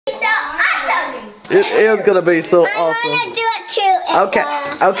It is gonna be so awesome. I wanna do it too. Okay,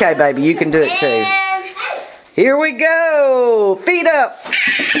 okay, baby, you can do it too. Here we go. Feet up.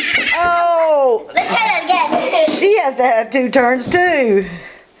 Oh. Let's try that again. She has to have 2 turns too.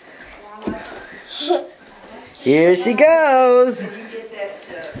 Here she goes.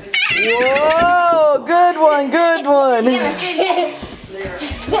 Whoa, good one, good one.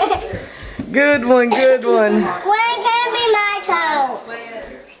 Good one, good one. When can be my turn?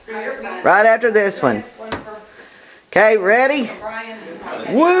 Right after this one. Okay, ready?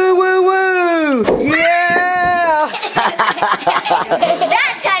 Woo, woo, woo! Yeah!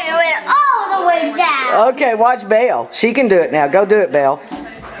 That time it went all the way down. Okay, watch Belle. She can do it now. Go do it, Belle.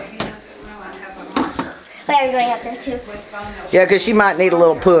 Wait, I'm going up there too. Yeah, because she might need a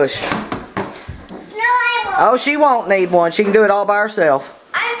little push. No, I won't. Oh, she won't need one. She can do it all by herself.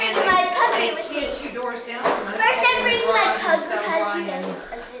 I'm bringing my puppy with me. First, I'm bringing my puppy because he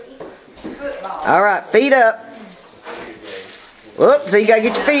does a All right, feet up. Whoops, so you got to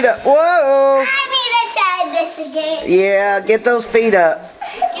get your feet up. Whoa! I need to try this again. Yeah, get those feet up.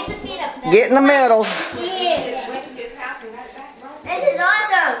 Get the feet up. Get in the middle. Yeah. This is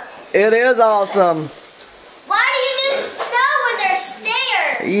awesome. It is awesome. Why do you do snow when there's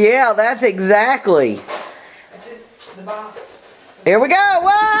stairs? Yeah, that's exactly. Here we go.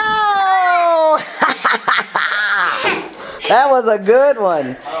 Whoa! That was a good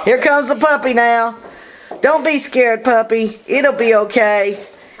one. Here comes the puppy now. Don't be scared, puppy. It'll be okay.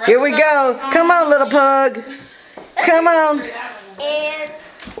 Here we go. Come on, little pug. Come on. And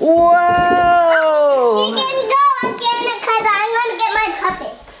Whoa! she can go again because I'm going to get my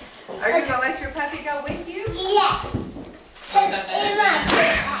puppy. Are you going to let your puppy go with you? Yes.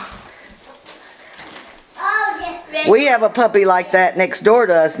 Oh, yes. We have a puppy like that next door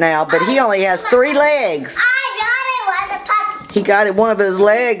to us now, but he only has 3 legs. I got it was a puppy. He got one of his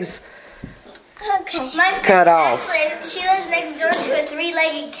legs Okay. My friend cut off. Actually, she lives next door to a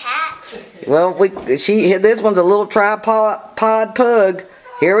 3-legged cat. Well, this one's a little tripod pug.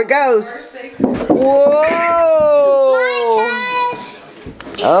 Here it goes. Whoa!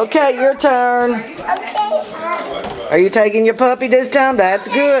 Okay, your turn. Okay. Are you taking your puppy this time? That's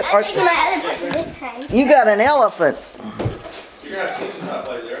good. I'm taking my other puppy this time. You got an elephant.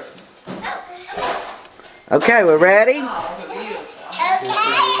 Okay, we're ready?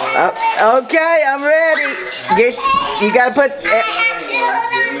 Okay, I'm ready. You got to put...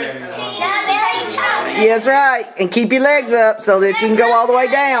 Yes, right. And keep your legs up so that you can go all the way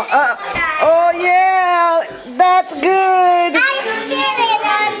down. Up. Oh, yeah. That's good. I'm sitting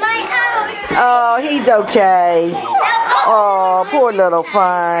on my own. Oh, he's okay. Oh, poor little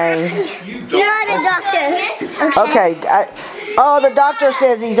fine. No, the doctor. Okay. The doctor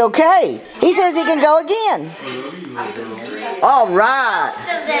says he's okay. He says he can go again. All right. Both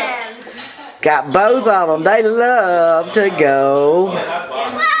of them. Got both of them. They love to go.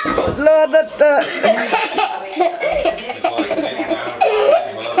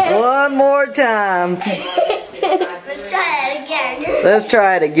 One more time. Let's try it again. Let's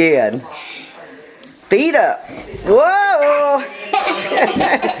try it again. Feet up. Whoa! I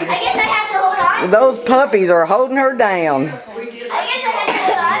guess I have to hold on. Those puppies are holding her down. I guess I have to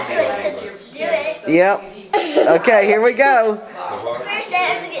hold on to it to do it. Yep. Okay, here we go. First, I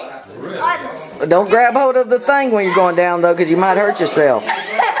have to get on this. Don't grab hold of the thing when you're going down, though, because you might hurt yourself.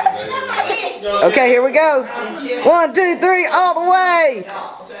 Okay, here we go. 1, 2, 3, all the way.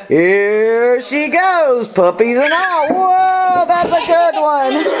 Here she goes, puppies and all. Whoa, that's a good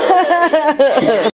one.